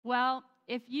Well,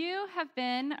 if you have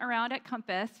been around at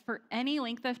Compass for any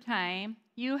length of time,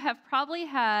 you have probably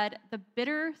had the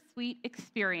bittersweet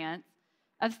experience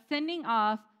of sending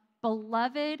off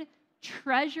beloved,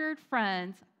 treasured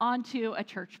friends onto a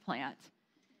church plant.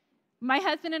 My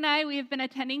husband and I, we have been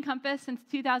attending Compass since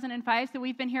 2005, so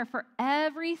we've been here for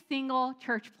every single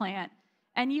church plant.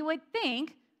 And you would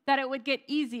think that it would get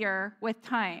easier with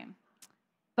time,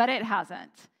 but it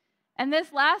hasn't. And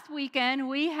this last weekend,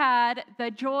 we had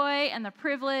the joy and the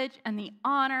privilege and the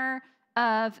honor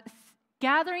of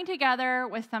gathering together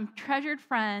with some treasured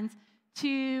friends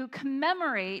to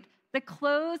commemorate the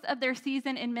close of their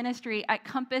season in ministry at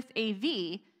Compass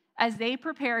AV as they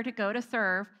prepare to go to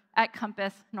serve at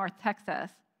Compass North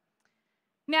Texas.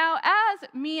 Now, as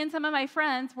me and some of my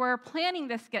friends were planning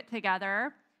this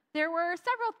get-together, there were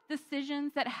several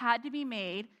decisions that had to be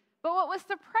made. But what was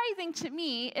surprising to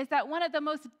me is that one of the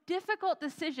most difficult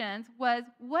decisions was,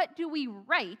 what do we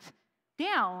write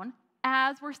down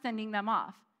as we're sending them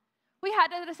off? We had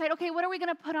to decide, okay, what are we going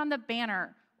to put on the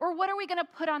banner? Or what are we going to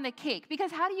put on the cake?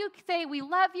 Because how do you say, we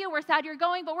love you, we're sad you're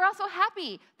going, but we're also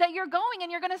happy that you're going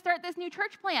and you're going to start this new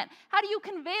church plant? How do you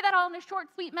convey that all in a short,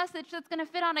 sweet message that's going to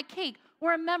fit on a cake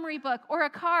or a memory book or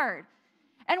a card?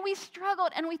 And we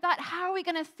struggled and we thought, how are we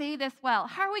going to say this well?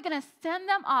 How are we going to send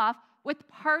them off with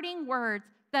parting words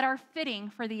that are fitting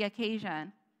for the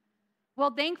occasion?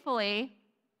 Well, thankfully,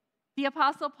 the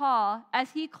Apostle Paul, as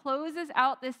he closes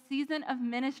out this season of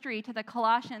ministry to the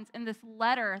Colossians in this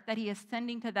letter that he is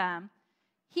sending to them,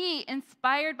 he,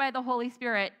 inspired by the Holy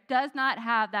Spirit, does not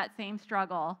have that same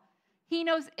struggle. He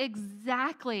knows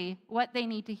exactly what they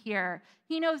need to hear.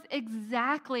 He knows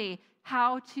exactly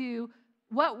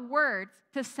what words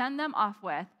to send them off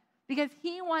with, because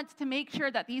he wants to make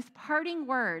sure that these parting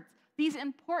words, these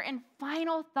important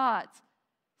final thoughts,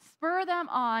 spur them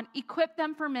on, equip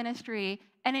them for ministry,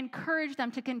 and encourage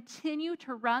them to continue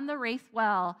to run the race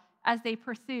well as they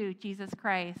pursue Jesus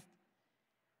Christ.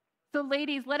 So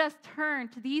ladies, let us turn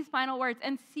to these final words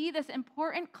and see this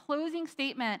important closing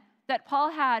statement that Paul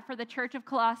had for the church of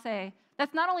Colossae.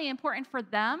 That's not only important for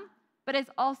them, but is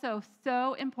also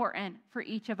so important for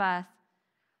each of us.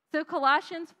 So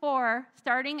Colossians 4,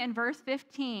 starting in verse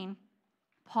 15,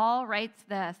 Paul writes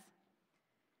this: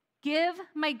 "Give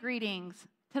my greetings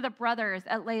to the brothers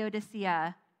at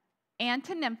Laodicea and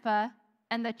to Nympha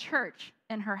and the church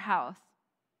in her house.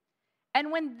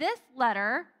 And when this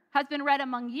letter has been read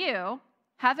among you,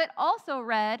 have it also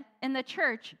read in the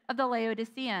church of the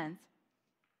Laodiceans.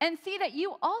 And see that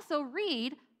you also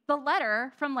read the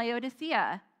letter from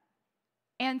Laodicea.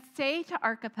 And say to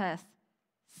Archippus,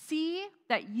 see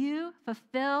that you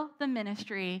fulfill the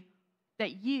ministry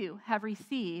that you have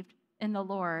received in the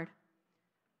Lord.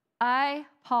 I,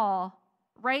 Paul,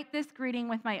 write this greeting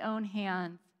with my own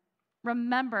hands.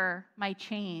 Remember my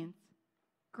chains.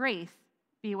 Grace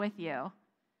be with you."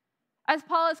 As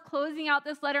Paul is closing out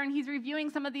this letter and he's reviewing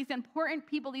some of these important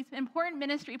people, these important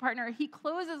ministry partners, he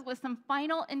closes with some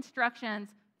final instructions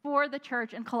for the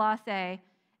church in Colossae.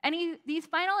 And these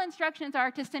final instructions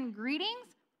are to send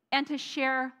greetings and to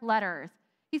share letters.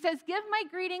 He says, give my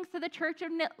greetings to the church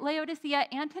of Laodicea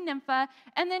and to Nympha,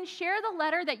 and then share the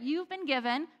letter that you've been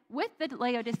given with the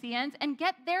Laodiceans and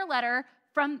get their letter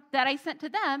that I sent to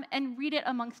them and read it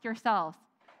amongst yourselves.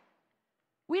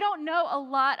 We don't know a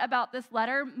lot about this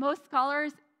letter. Most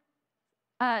scholars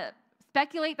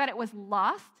speculate that it was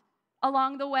lost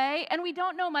along the way, and we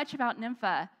don't know much about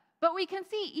Nympha. But we can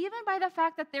see, even by the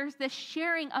fact that there's this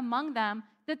sharing among them,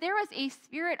 that there was a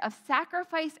spirit of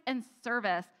sacrifice and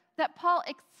service that Paul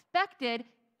expected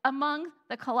among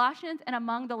the Colossians and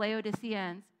among the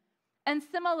Laodiceans. And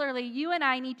similarly, you and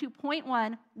I need to, point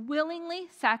one, willingly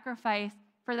sacrifice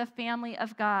for the family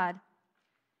of God.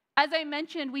 As I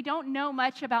mentioned, we don't know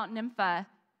much about Nympha,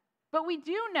 but we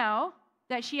do know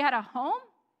that she had a home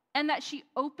and that she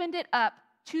opened it up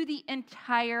to the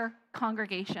entire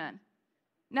congregation.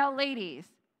 Now, ladies,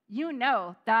 you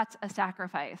know that's a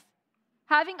sacrifice.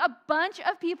 Having a bunch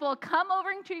of people come over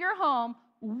into your home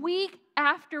week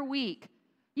after week.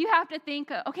 You have to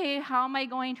think, okay, how am I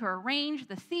going to arrange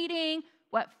the seating?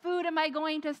 What food am I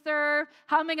going to serve?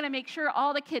 How am I going to make sure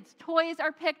all the kids' toys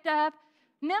are picked up?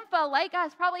 Nympha, like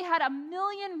us, probably had a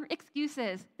million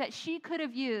excuses that she could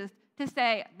have used to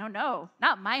say, no,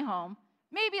 not my home.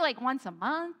 Maybe like once a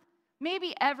month,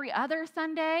 maybe every other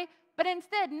Sunday. But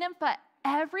instead, Nympha,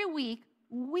 every week,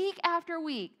 week after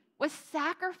week, was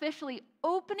sacrificially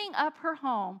opening up her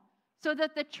home so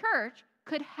that the church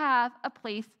could have a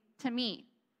place to meet.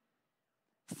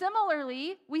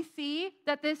 Similarly, we see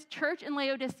that this church in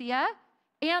Laodicea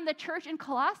and the church in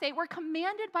Colossae were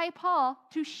commanded by Paul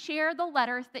to share the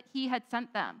letters that he had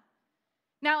sent them.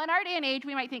 Now, in our day and age,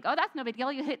 we might think, oh, that's no big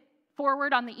deal. You hit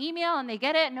forward on the email and they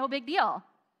get it, no big deal.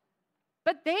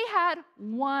 But they had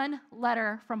one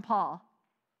letter from Paul,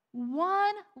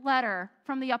 one letter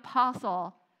from the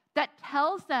apostle that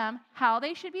tells them how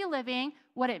they should be living,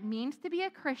 what it means to be a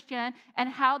Christian, and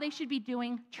how they should be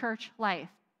doing church life.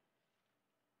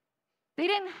 They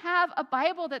didn't have a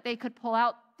Bible that they could pull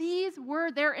out. These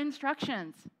were their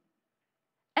instructions.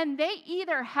 And they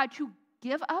either had to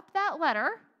give up that letter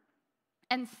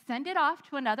and send it off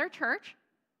to another church,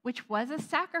 which was a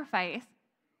sacrifice,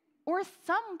 or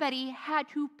somebody had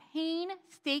to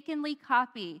painstakingly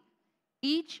copy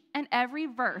each and every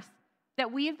verse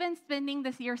that we've been spending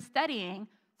this year studying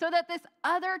so that this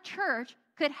other church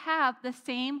could have the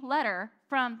same letter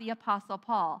from the Apostle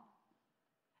Paul.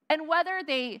 And whether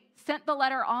they sent the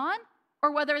letter on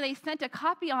or whether they sent a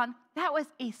copy on, that was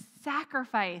a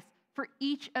sacrifice for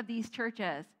each of these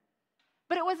churches.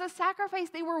 But it was a sacrifice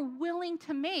they were willing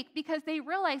to make because they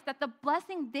realized that the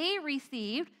blessing they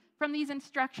received from these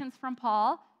instructions from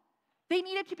Paul, they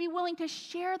needed to be willing to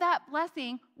share that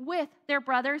blessing with their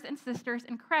brothers and sisters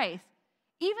in Christ.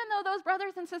 Even though those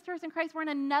brothers and sisters in Christ were in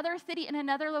another city, in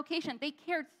another location, they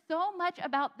cared so much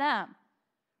about them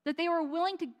that they were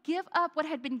willing to give up what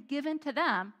had been given to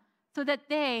them so that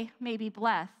they may be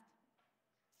blessed.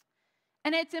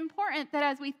 And it's important that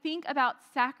as we think about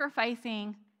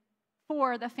sacrificing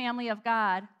for the family of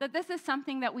God, that this is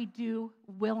something that we do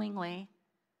willingly,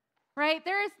 right?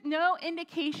 There is no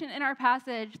indication in our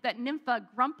passage that Nympha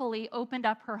grumpily opened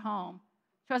up her home.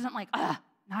 She wasn't like,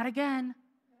 not again.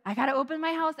 I got to open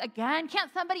my house again.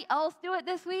 Can't somebody else do it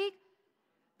this week?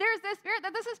 There's this spirit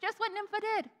that this is just what Nympha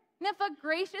did. Nympha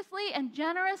graciously and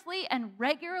generously and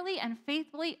regularly and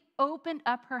faithfully opened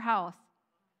up her house.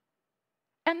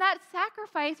 And that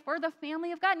sacrifice for the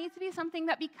family of God needs to be something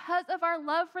that because of our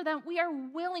love for them, we are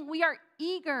willing, we are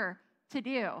eager to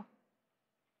do.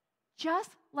 Just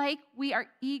like we are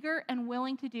eager and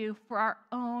willing to do for our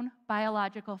own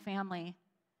biological family.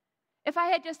 If I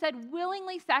had just said,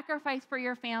 willingly sacrifice for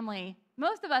your family,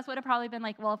 most of us would have probably been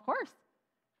like, well, of course,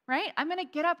 right? I'm going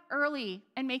to get up early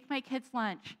and make my kids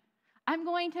lunch. I'm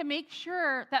going to make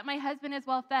sure that my husband is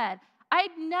well fed.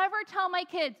 I'd never tell my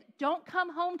kids, don't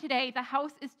come home today, the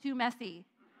house is too messy.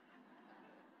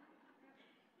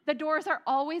 The doors are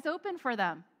always open for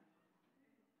them.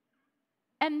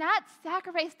 And that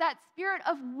sacrifice, that spirit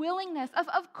of willingness,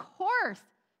 of course,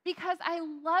 because I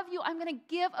love you, I'm going to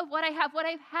give of what I have. What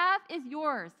I have is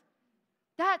yours.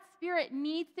 That spirit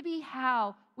needs to be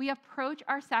how we approach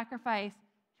our sacrifice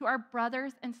to our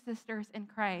brothers and sisters in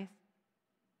Christ.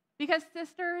 Because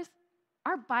sisters,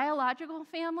 our biological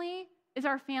family is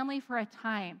our family for a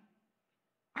time.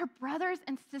 Our brothers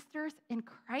and sisters in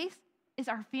Christ is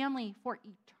our family for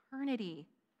eternity.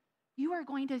 You are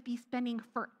going to be spending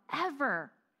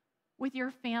forever with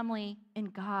your family in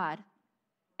God.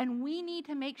 And we need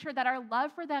to make sure that our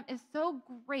love for them is so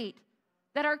great,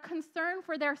 that our concern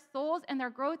for their souls and their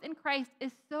growth in Christ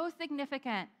is so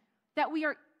significant, that we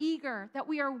are eager, that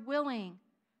we are willing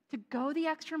to go the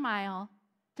extra mile,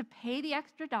 to pay the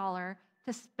extra dollar,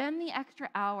 to spend the extra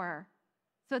hour,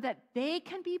 so that they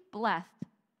can be blessed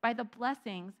by the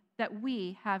blessings that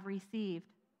we have received.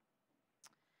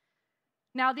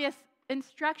 Now, this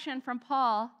instruction from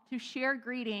Paul to share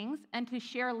greetings and to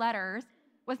share letters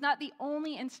was not the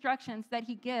only instructions that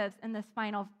he gives in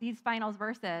these final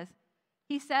verses.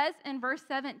 He says in verse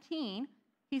 17,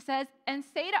 he says, and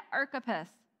say to Archippus,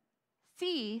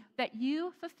 see that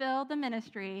you fulfill the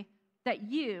ministry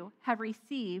that you have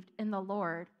received in the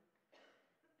Lord.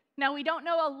 Now, we don't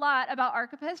know a lot about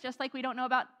Archippus, just like we don't know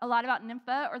a lot about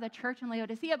Nympha or the church in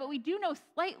Laodicea, but we do know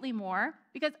slightly more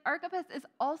because Archippus is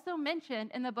also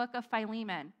mentioned in the book of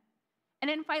Philemon. And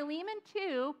in Philemon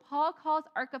 2, Paul calls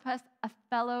Archippus a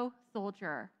fellow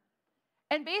soldier.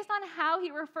 And based on how he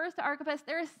refers to Archippus,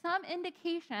 there is some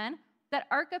indication that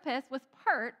Archippus was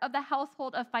part of the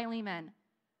household of Philemon.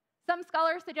 Some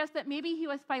scholars suggest that maybe he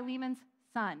was Philemon's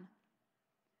son.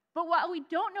 But while we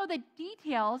don't know the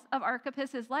details of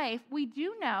Archippus' life, we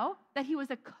do know that he was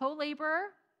a co-laborer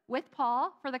with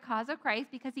Paul for the cause of Christ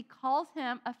because he calls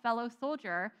him a fellow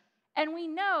soldier. And we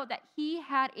know that he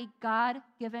had a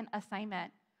God-given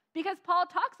assignment because Paul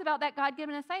talks about that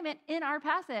God-given assignment in our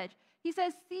passage. He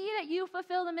says, see that you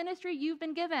fulfill the ministry you've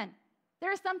been given.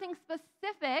 There is something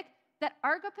specific that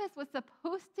Archippus was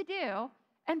supposed to do,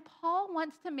 and Paul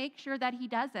wants to make sure that he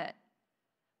does it.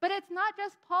 But it's not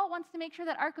just Paul wants to make sure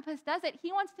that Archippus does it.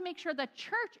 He wants to make sure the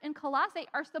church in Colossae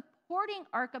are supporting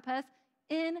Archippus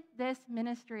in this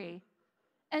ministry.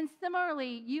 And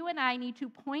similarly, you and I need to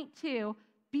point to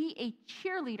be a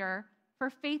cheerleader for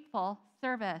faithful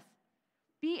service.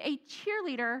 be a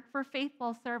cheerleader for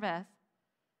faithful service.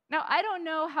 Now, I don't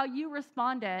know how you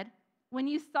responded when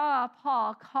you saw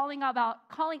Paul calling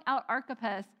out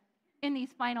Archippus in these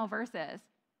final verses.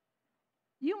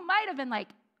 You might have been like,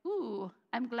 ooh,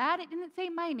 I'm glad it didn't say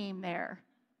my name there,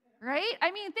 right?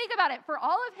 I mean, think about it. For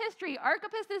all of history,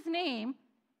 Archippus' name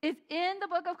is in the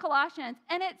book of Colossians,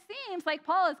 and it seems like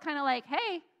Paul is kind of like,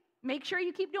 hey, make sure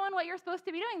you keep doing what you're supposed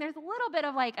to be doing. There's a little bit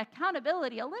of like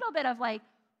accountability, a little bit of like,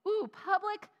 ooh,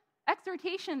 public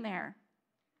exhortation there.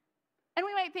 And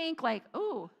we might think like,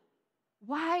 ooh,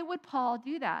 why would Paul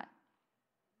do that?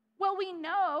 Well, we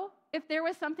know if there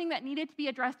was something that needed to be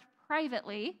addressed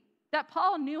privately, that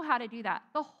Paul knew how to do that.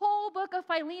 The whole book of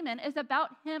Philemon is about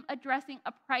him addressing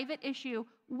a private issue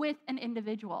with an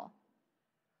individual.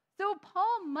 So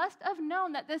Paul must have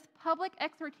known that this public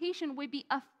exhortation would be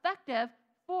effective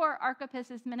for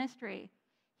Archippus' ministry.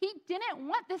 He didn't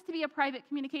want this to be a private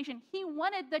communication. He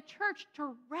wanted the church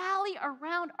to rally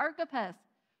around Archippus,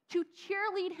 to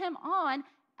cheerlead him on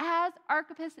as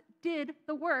Archippus did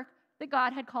the work that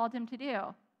God had called him to do.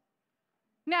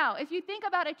 Now, if you think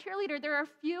about a cheerleader, there are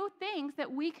a few things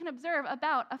that we can observe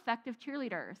about effective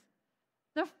cheerleaders.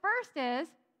 The first is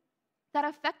that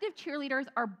effective cheerleaders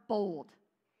are bold.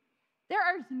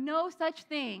 There is no such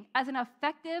thing as an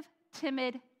effective,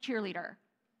 timid cheerleader,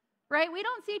 right? We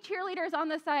don't see cheerleaders on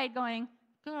the side going,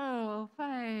 go,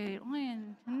 fight,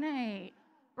 win tonight,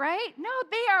 right? No,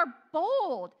 they are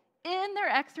bold in their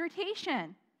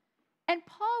exhortation. And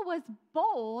Paul was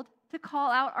bold to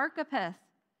call out Archippus.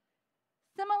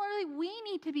 Similarly, we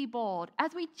need to be bold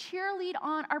as we cheerlead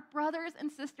on our brothers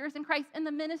and sisters in Christ in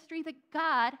the ministry that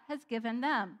God has given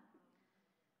them.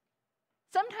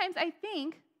 Sometimes I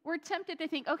think we're tempted to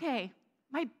think, okay,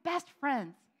 my best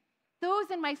friends,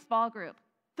 those in my small group,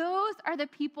 those are the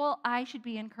people I should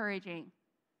be encouraging.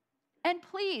 And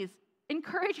please,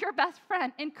 encourage your best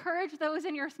friend, encourage those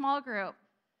in your small group.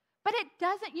 But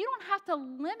you don't have to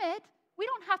limit, we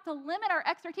don't have to limit our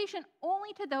exhortation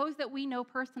only to those that we know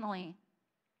personally.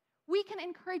 We can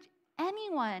encourage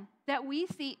anyone that we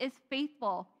see is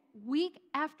faithful week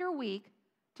after week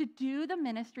to do the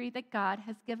ministry that God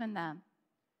has given them.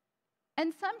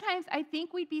 And sometimes I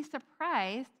think we'd be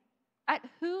surprised at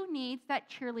who needs that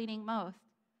cheerleading most.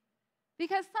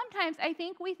 Because sometimes I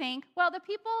think we think, well, the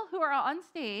people who are on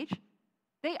stage,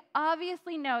 they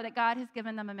obviously know that God has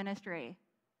given them a ministry.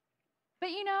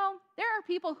 But you know, there are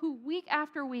people who week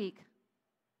after week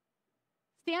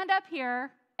stand up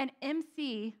here and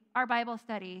MC our Bible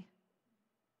study.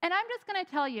 And I'm just going to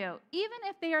tell you, even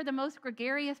if they are the most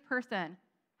gregarious person,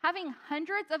 having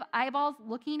hundreds of eyeballs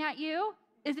looking at you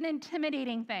is an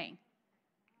intimidating thing.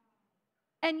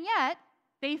 And yet,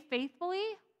 they faithfully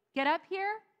get up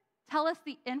here, tell us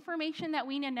the information that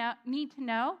we need to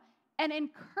know, and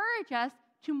encourage us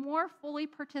to more fully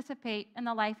participate in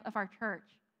the life of our church.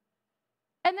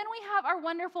 And then we have our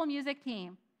wonderful music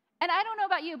team. And I don't know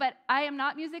about you, but I am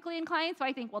not musically inclined, so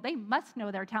I think, well, they must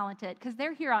know they're talented because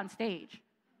they're here on stage,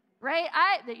 right?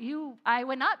 I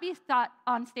would not be thought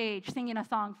on stage singing a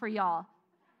song for y'all.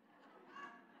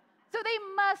 So they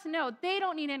must know. They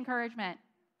don't need encouragement.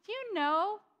 Do you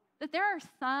know that there are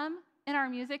some in our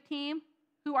music team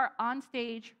who are on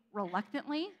stage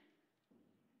reluctantly,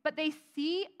 but they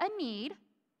see a need,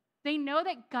 they know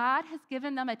that God has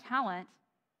given them a talent,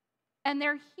 and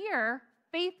they're here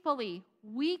faithfully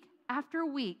week after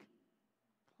week,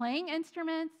 playing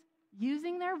instruments,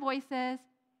 using their voices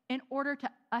in order to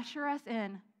usher us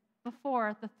in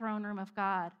before the throne room of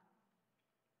God.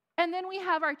 And then we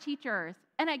have our teachers.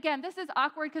 And again, this is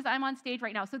awkward because I'm on stage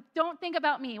right now, so don't think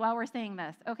about me while we're saying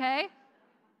this, okay?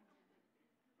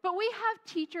 But we have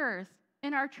teachers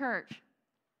in our church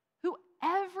who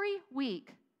every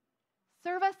week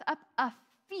serve us up a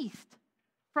feast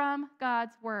from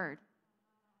God's word.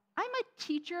 I'm a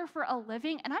teacher for a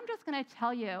living, and I'm just going to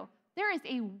tell you, there is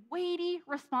a weighty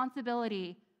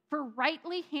responsibility for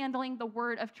rightly handling the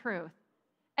word of truth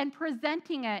and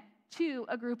presenting it to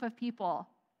a group of people.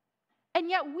 And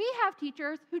yet we have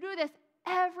teachers who do this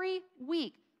every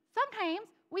week. Sometimes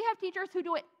we have teachers who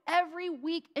do it every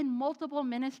week in multiple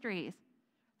ministries.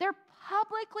 They're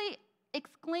publicly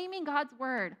exclaiming God's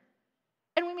word.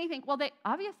 And we may think, well,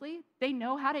 they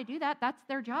know how to do that. That's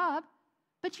their job.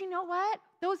 But you know what?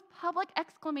 Those public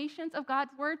exclamations of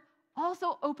God's word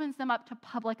also opens them up to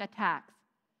public attacks.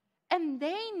 And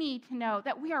they need to know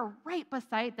that we are right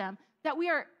beside them, that we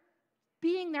are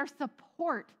being their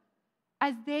support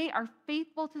as they are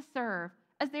faithful to serve,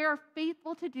 as they are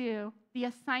faithful to do the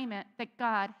assignment that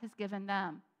God has given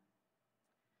them.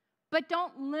 But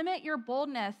don't limit your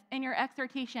boldness and your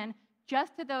exhortation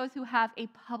just to those who have a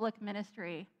public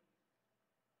ministry.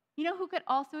 You know who could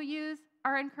also use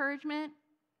our encouragement?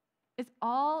 Is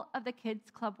all of the kids'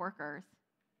 club workers,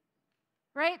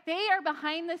 right? They are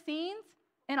behind the scenes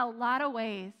in a lot of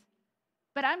ways.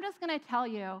 But I'm just going to tell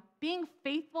you, being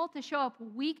faithful to show up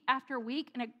week after week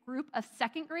in a group of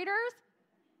second graders,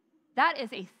 that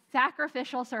is a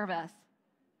sacrificial service,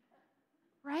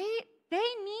 right? They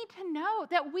need to know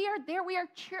that we are there. We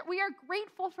are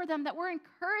grateful for them, that we're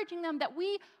encouraging them, that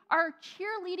we are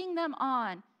cheerleading them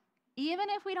on, even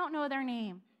if we don't know their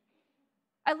name.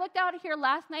 I looked out here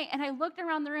last night and I looked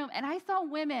around the room and I saw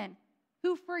women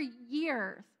who for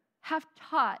years have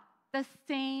taught the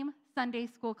same Sunday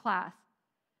school class.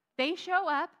 They show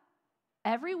up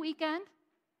every weekend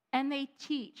and they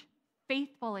teach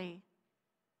faithfully.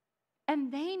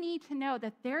 And they need to know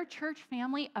that their church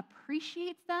family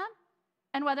appreciates them,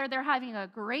 and whether they're having a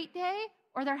great day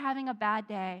or they're having a bad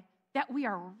day, that we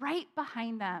are right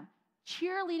behind them,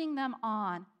 cheerleading them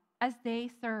on as they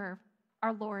serve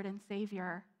our Lord and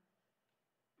Savior.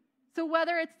 So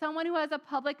whether it's someone who has a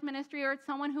public ministry or it's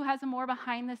someone who has a more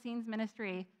behind-the-scenes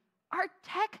ministry, our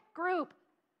tech group,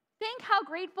 think how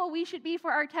grateful we should be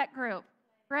for our tech group,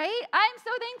 right? I'm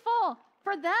so thankful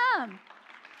for them,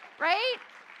 right?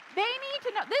 They need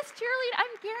to know, this cheerlead,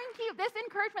 I'm guarantee you, this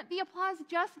encouragement, the applause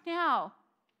just now,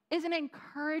 is an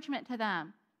encouragement to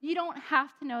them. You don't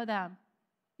have to know them.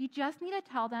 You just need to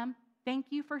tell them,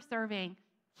 thank you for serving.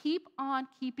 Keep on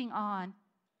keeping on,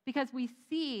 because we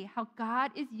see how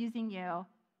God is using you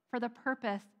for the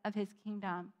purpose of his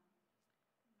kingdom.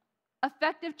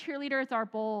 Effective cheerleaders are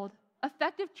bold.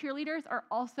 Effective cheerleaders are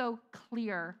also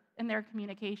clear in their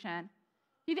communication.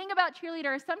 If you think about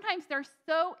cheerleaders, sometimes they're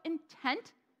so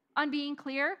intent on being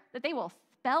clear that they will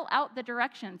spell out the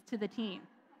directions to the team,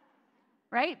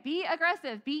 right? Be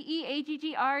aggressive,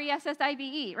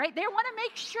 BEAGGRESSIVE, right? They want to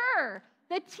make sure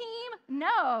the team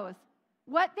knows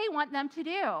what they want them to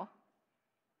do.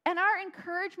 And our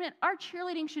encouragement, our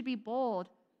cheerleading should be bold,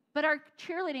 but our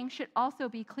cheerleading should also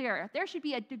be clear. There should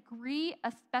be a degree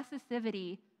of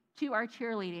specificity to our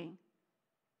cheerleading.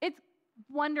 It's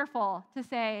wonderful to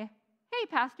say, hey,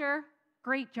 Pastor,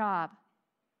 great job.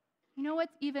 You know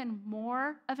what's even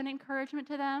more of an encouragement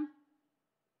to them?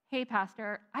 Hey,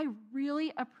 Pastor, I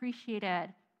really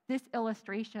appreciated this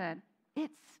illustration.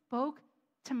 It spoke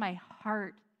to my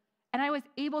heart, and I was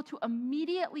able to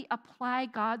immediately apply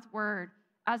God's word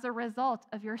as a result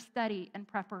of your study and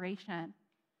preparation.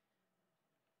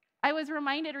 I was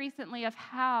reminded recently of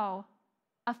how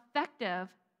effective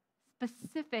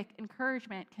specific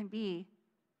encouragement can be,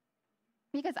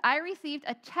 because I received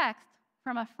a text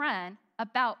from a friend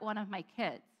about one of my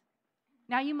kids.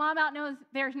 Now, you mom out knows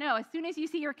there's no. As soon as you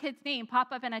see your kid's name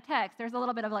pop up in a text, there's a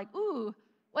little bit of like, ooh,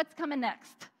 what's coming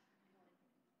next?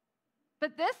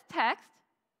 But this text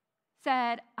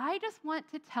said, I just want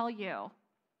to tell you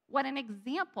what an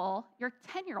example your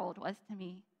 10-year-old was to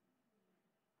me.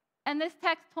 And this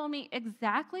text told me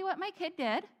exactly what my kid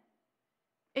did.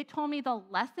 It told me the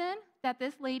lesson that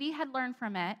this lady had learned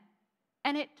from it,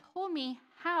 and it told me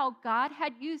how God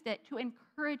had used it to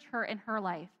encourage her in her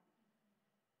life.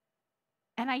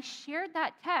 And I shared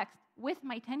that text with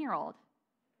my 10-year-old,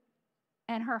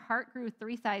 and her heart grew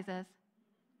 3 sizes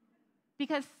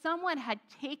because someone had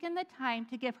taken the time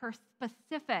to give her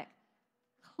specific,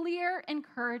 clear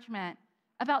encouragement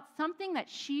about something that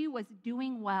she was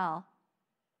doing well,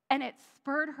 and it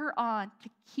spurred her on to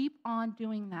keep on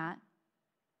doing that.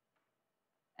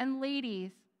 And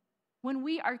ladies, when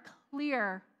we are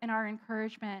clear in our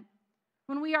encouragement,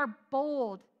 when we are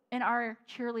bold in our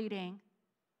cheerleading,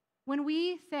 when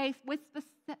we say with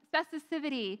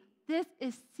specificity, this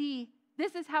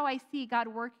is how I see God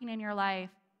working in your life,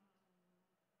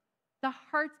 the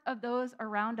hearts of those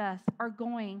around us are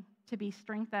going to be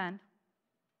strengthened.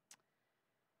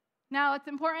 Now, it's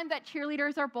important that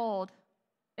cheerleaders are bold.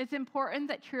 It's important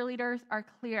that cheerleaders are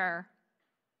clear.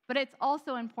 But it's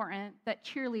also important that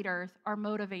cheerleaders are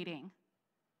motivating.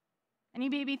 And you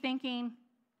may be thinking,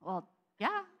 well,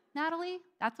 yeah, Natalie,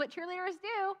 that's what cheerleaders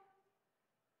do.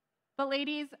 But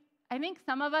ladies, I think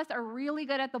some of us are really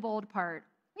good at the bold part.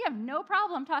 We have no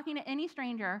problem talking to any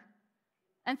stranger.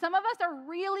 And some of us are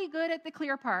really good at the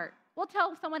clear part. We'll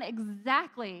tell someone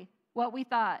exactly what we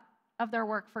thought of their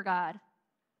work for God.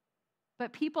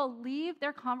 But people leave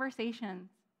their conversations,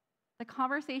 the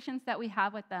conversations that we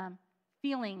have with them,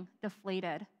 feeling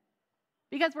deflated.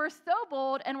 Because we're so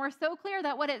bold and we're so clear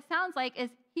that what it sounds like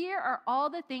is, here are all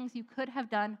the things you could have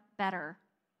done better.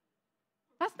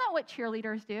 That's not what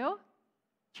cheerleaders do.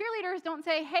 Cheerleaders don't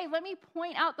say, hey, let me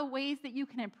point out the ways that you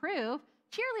can improve.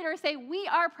 Cheerleaders say, we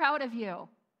are proud of you,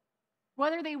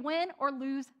 whether they win or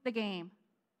lose the game.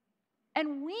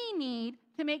 And we need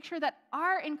to make sure that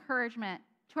our encouragement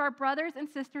to our brothers and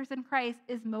sisters in Christ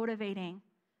is motivating,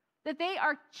 that they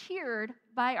are cheered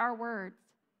by our words.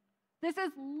 This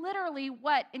is literally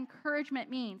what encouragement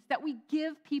means, that we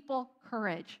give people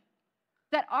courage,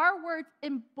 that our words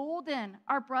embolden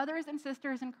our brothers and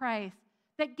sisters in Christ,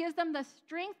 that gives them the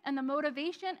strength and the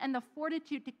motivation and the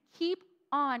fortitude to keep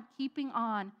on keeping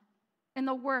on in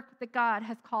the work that God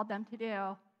has called them to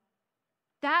do.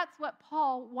 That's what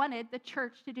Paul wanted the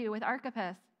church to do with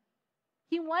Archippus.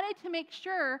 He wanted to make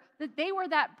sure that they were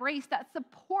that brace, that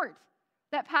support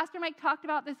that Pastor Mike talked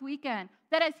about this weekend,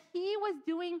 that as he was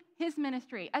doing his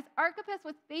ministry, as Archippus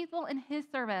was faithful in his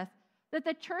service, that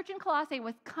the church in Colossae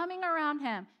was coming around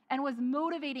him and was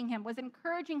motivating him, was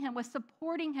encouraging him, was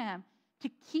supporting him to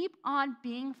keep on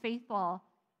being faithful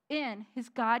in his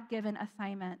God-given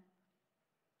assignment.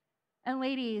 And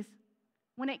ladies,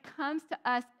 when it comes to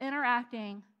us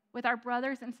interacting with our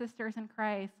brothers and sisters in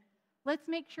Christ, let's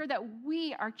make sure that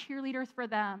we are cheerleaders for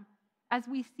them as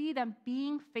we see them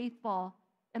being faithful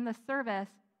in the service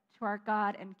to our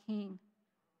God and King.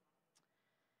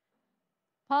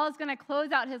 Paul is going to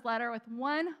close out his letter with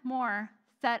one more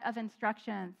set of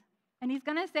instructions. And he's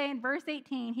going to say in verse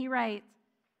 18, he writes,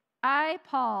 I,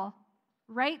 Paul,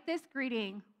 write this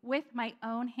greeting with my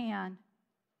own hand.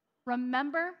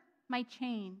 Remember my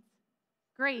chains.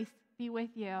 Grace be with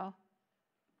you.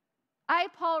 I,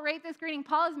 Paul, write this greeting.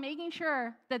 Paul is making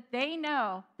sure that they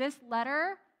know this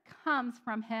letter comes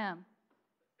from him.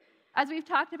 As we've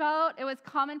talked about, it was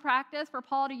common practice for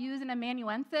Paul to use an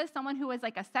amanuensis, someone who was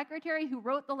like a secretary who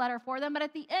wrote the letter for them. But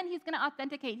at the end, he's going to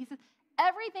authenticate. He says,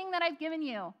 everything that I've given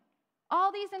you,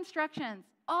 all these instructions,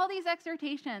 all these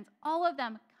exhortations, all of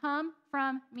them come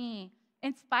from me.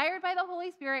 Inspired by the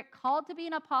Holy Spirit, called to be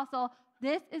an apostle,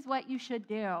 this is what you should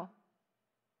do.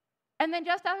 And then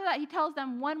just after that, he tells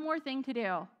them one more thing to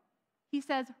do. He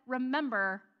says,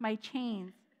 remember my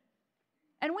chains.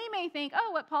 And we may think, oh,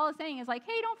 what Paul is saying is like,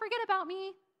 hey, don't forget about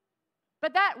me.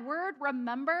 But that word,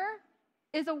 remember,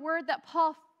 is a word that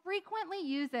Paul frequently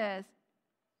uses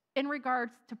in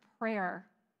regards to prayer.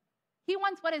 He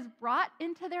wants what is brought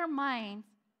into their minds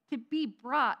to be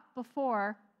brought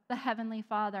before the Heavenly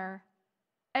Father.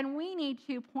 And we need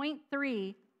to, point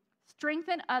 3,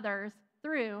 strengthen others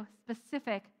through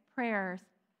specific prayers.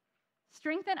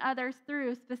 Strengthen others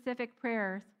through specific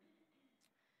prayers.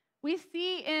 We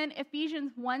see in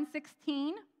Ephesians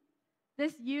 1:16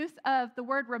 this use of the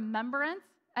word remembrance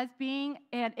as being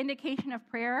an indication of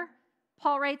prayer.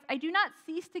 Paul writes, I do not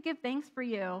cease to give thanks for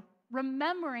you,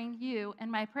 remembering you in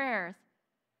my prayers.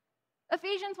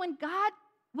 Ephesians, when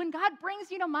God brings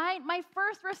you to mind, my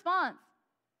first response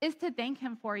is to thank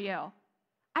him for you.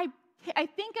 I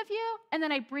think of you, and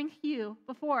then I bring you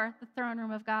before the throne room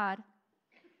of God.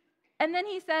 And then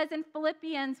he says in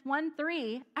Philippians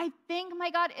 1:3, I thank my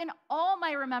God in all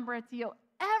my remembrance of you.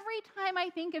 Every time I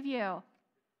think of you,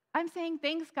 I'm saying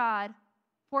thanks, God,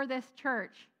 for this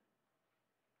church.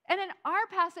 And in our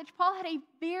passage, Paul had a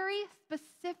very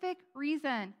specific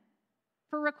reason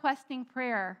for requesting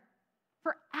prayer,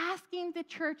 for asking the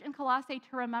church in Colossae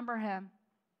to remember him.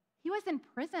 He was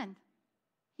imprisoned.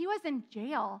 He was in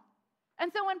jail.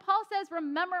 And so when Paul says,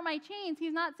 remember my chains,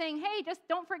 he's not saying, hey, just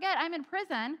don't forget I'm in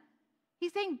prison.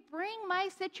 He's saying, bring my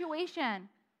situation,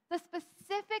 the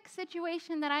specific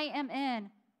situation that I am in,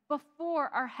 before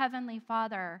our Heavenly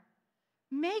Father.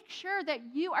 Make sure that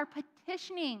you are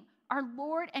petitioning our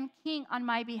Lord and King on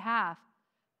my behalf.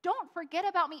 Don't forget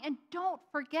about me, and don't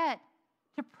forget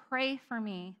to pray for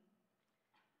me.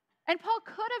 And Paul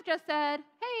could have just said,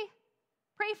 hey,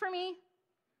 pray for me.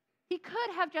 He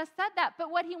could have just said that, but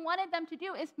what he wanted them to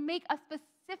do is make a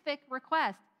specific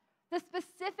request. The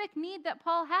specific need that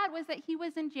Paul had was that he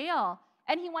was in jail,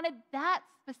 and he wanted that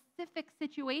specific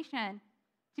situation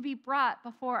to be brought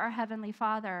before our Heavenly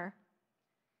Father.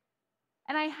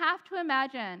 And I have to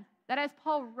imagine that as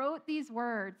Paul wrote these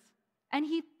words, and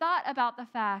he thought about the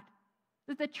fact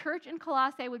that the church in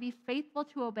Colossae would be faithful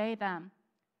to obey them,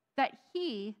 that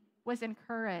he was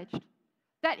encouraged,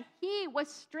 that he was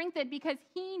strengthened because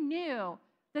he knew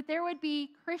that there would be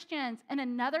Christians in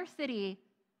another city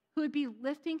who would be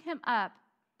lifting him up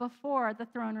before the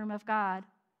throne room of God.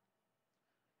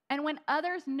 And when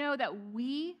others know that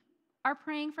we are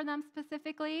praying for them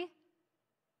specifically,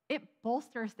 it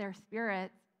bolsters their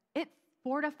spirits. It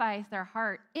fortifies their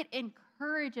heart. It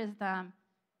encourages them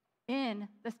in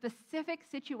the specific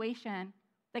situation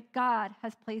that God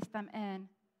has placed them in.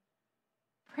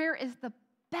 Prayer is the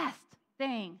best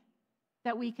thing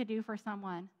that we could do for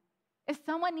someone. If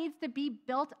someone needs to be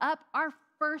built up, our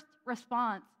first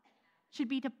response should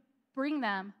be to bring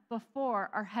them before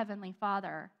our Heavenly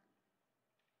Father.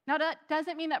 Now, that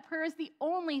doesn't mean that prayer is the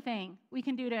only thing we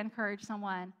can do to encourage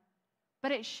someone,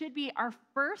 but it should be our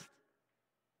first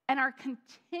and our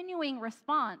continuing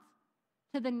response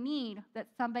to the need that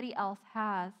somebody else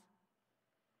has.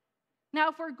 Now,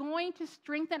 if we're going to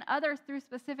strengthen others through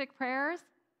specific prayers,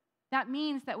 that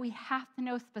means that we have to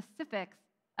know specifics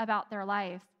about their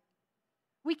lives.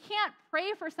 We can't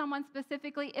pray for someone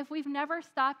specifically if we've never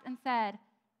stopped and said,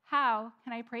 "How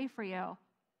can I pray for you?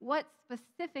 What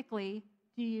specifically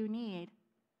do you need?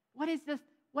 What is this?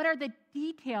 What are the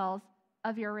details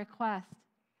of your request?"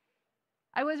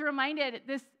 I was reminded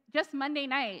this just Monday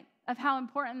night of how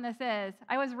important this is.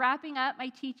 I was wrapping up my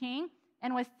teaching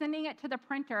and was sending it to the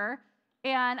printer,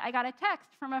 and I got a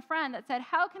text from a friend that said,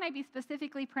 "How can I be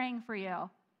specifically praying for you?"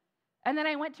 And then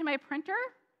I went to my printer,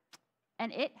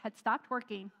 and it had stopped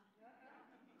working.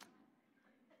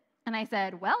 And I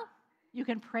said, "Well, you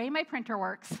can pray my printer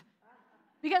works."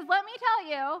 Because let me tell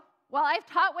you, while I've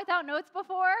taught without notes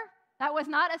before, that was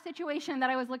not a situation that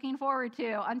I was looking forward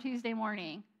to on Tuesday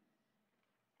morning.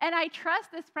 And I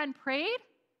trust this friend prayed,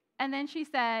 and then she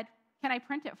said, "Can I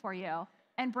print it for you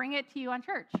and bring it to you on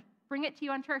church? Bring it to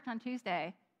you on church on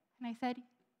Tuesday." And I said,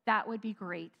 "That would be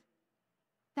great.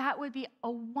 That would be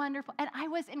a wonderful," and I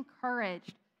was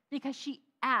encouraged because she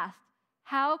asked,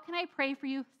 "How can I pray for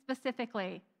you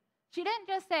specifically?" She didn't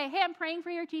just say, "Hey, I'm praying for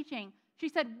your teaching." She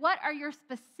said, "What are your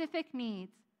specific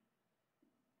needs?"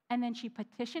 And then she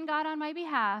petitioned God on my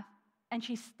behalf, and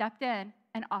she stepped in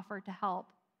and offered to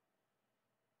help.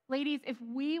 Ladies, if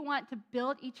we want to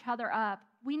build each other up,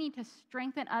 we need to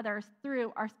strengthen others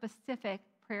through our specific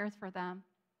prayers for them.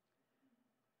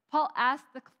 Paul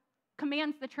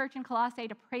commands the church in Colossae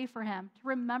to pray for him, to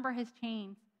remember his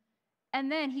chains.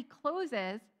 And then he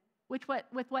closes with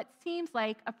what seems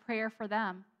like a prayer for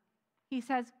them. He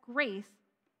says, "Grace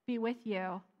be with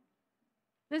you."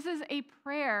 This is a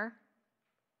prayer,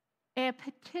 a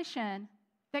petition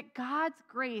that God's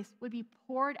grace would be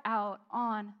poured out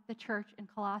on the church in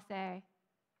Colossae.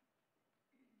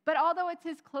 But although it's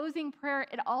his closing prayer,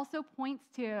 it also points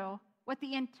to what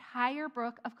the entire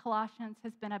book of Colossians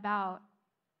has been about,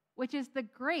 which is the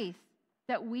grace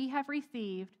that we have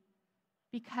received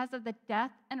because of the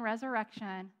death and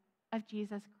resurrection of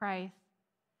Jesus Christ.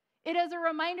 It is a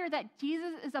reminder that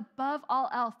Jesus is above all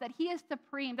else, that he is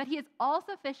supreme, that he is all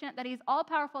sufficient, that he is all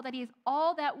powerful, that he is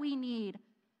all that we need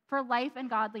for life and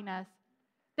godliness.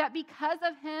 That because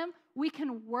of him, we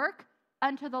can work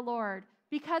unto the Lord.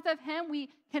 Because of him, we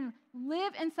can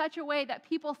live in such a way that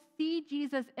people see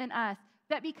Jesus in us.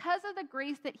 That because of the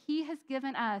grace that he has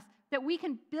given us, that we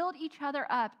can build each other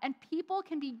up and people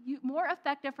can be more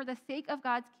effective for the sake of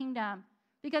God's kingdom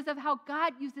because of how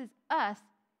God uses us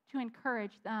to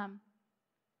encourage them.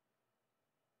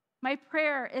 My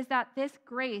prayer is that this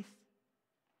grace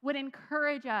would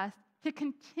encourage us to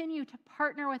continue to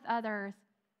partner with others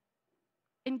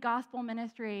in gospel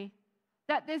ministry,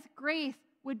 that this grace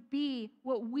would be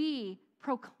what we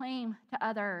proclaim to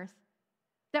others,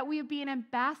 that we would be an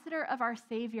ambassador of our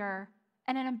Savior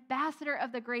and an ambassador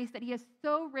of the grace that he has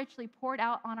so richly poured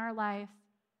out on our lives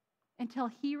until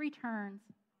he returns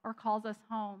or calls us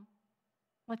home.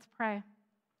 Let's pray.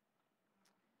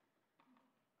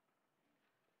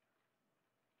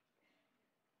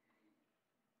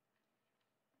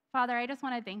 Father, I just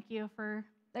want to thank you for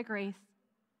the grace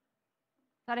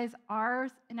that is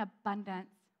ours in abundance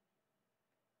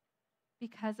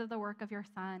because of the work of your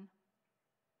Son.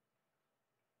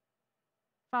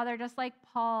 Father, just like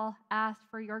Paul asked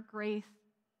for your grace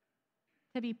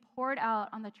to be poured out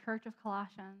on the church of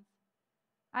Colossians,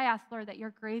 I ask, Lord, that your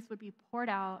grace would be poured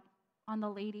out on the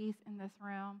ladies in this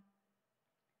room.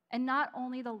 And not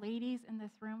only the ladies in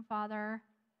this room, Father,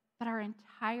 but our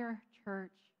entire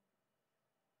church.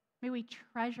 May we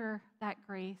treasure that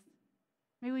grace.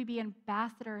 May we be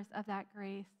ambassadors of that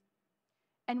grace.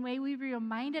 And may we be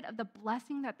reminded of the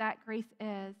blessing that that grace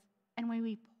is. And may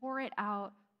we pour it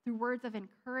out through words of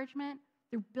encouragement,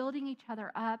 through building each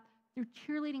other up, through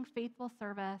cheerleading faithful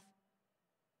service,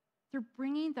 through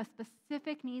bringing the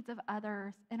specific needs of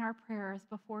others in our prayers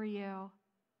before you.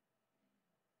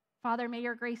 Father, may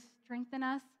your grace strengthen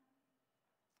us.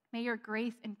 May your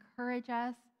grace encourage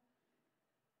us.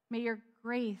 May your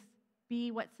grace be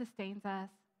what sustains us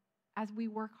as we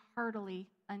work heartily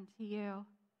unto you.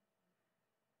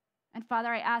 And Father,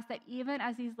 I ask that even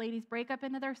as these ladies break up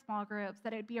into their small groups,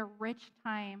 that it would be a rich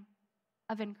time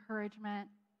of encouragement,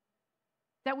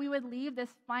 that we would leave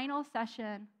this final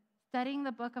session studying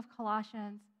the book of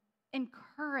Colossians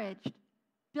encouraged,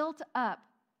 built up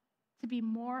to be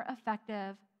more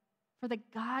effective for the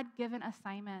God-given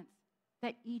assignments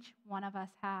that each one of us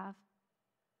have.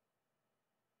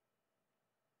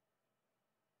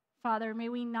 Father, may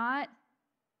we not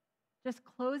just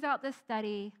close out this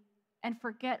study and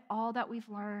forget all that we've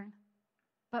learned.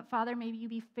 But Father, may you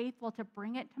be faithful to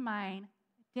bring it to mind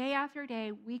day after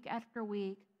day, week after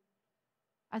week,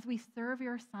 as we serve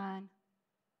your Son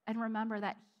and remember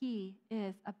that he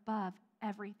is above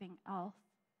everything else.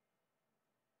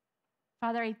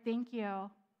 Father, I thank you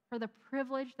for the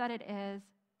privilege that it is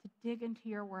to dig into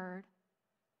your word.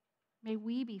 May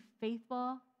we be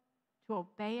faithful to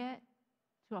obey it,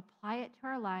 to apply it to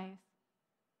our lives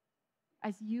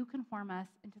as you conform us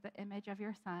into the image of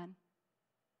your Son.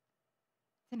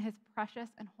 It's in his precious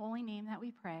and holy name that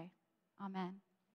we pray. Amen.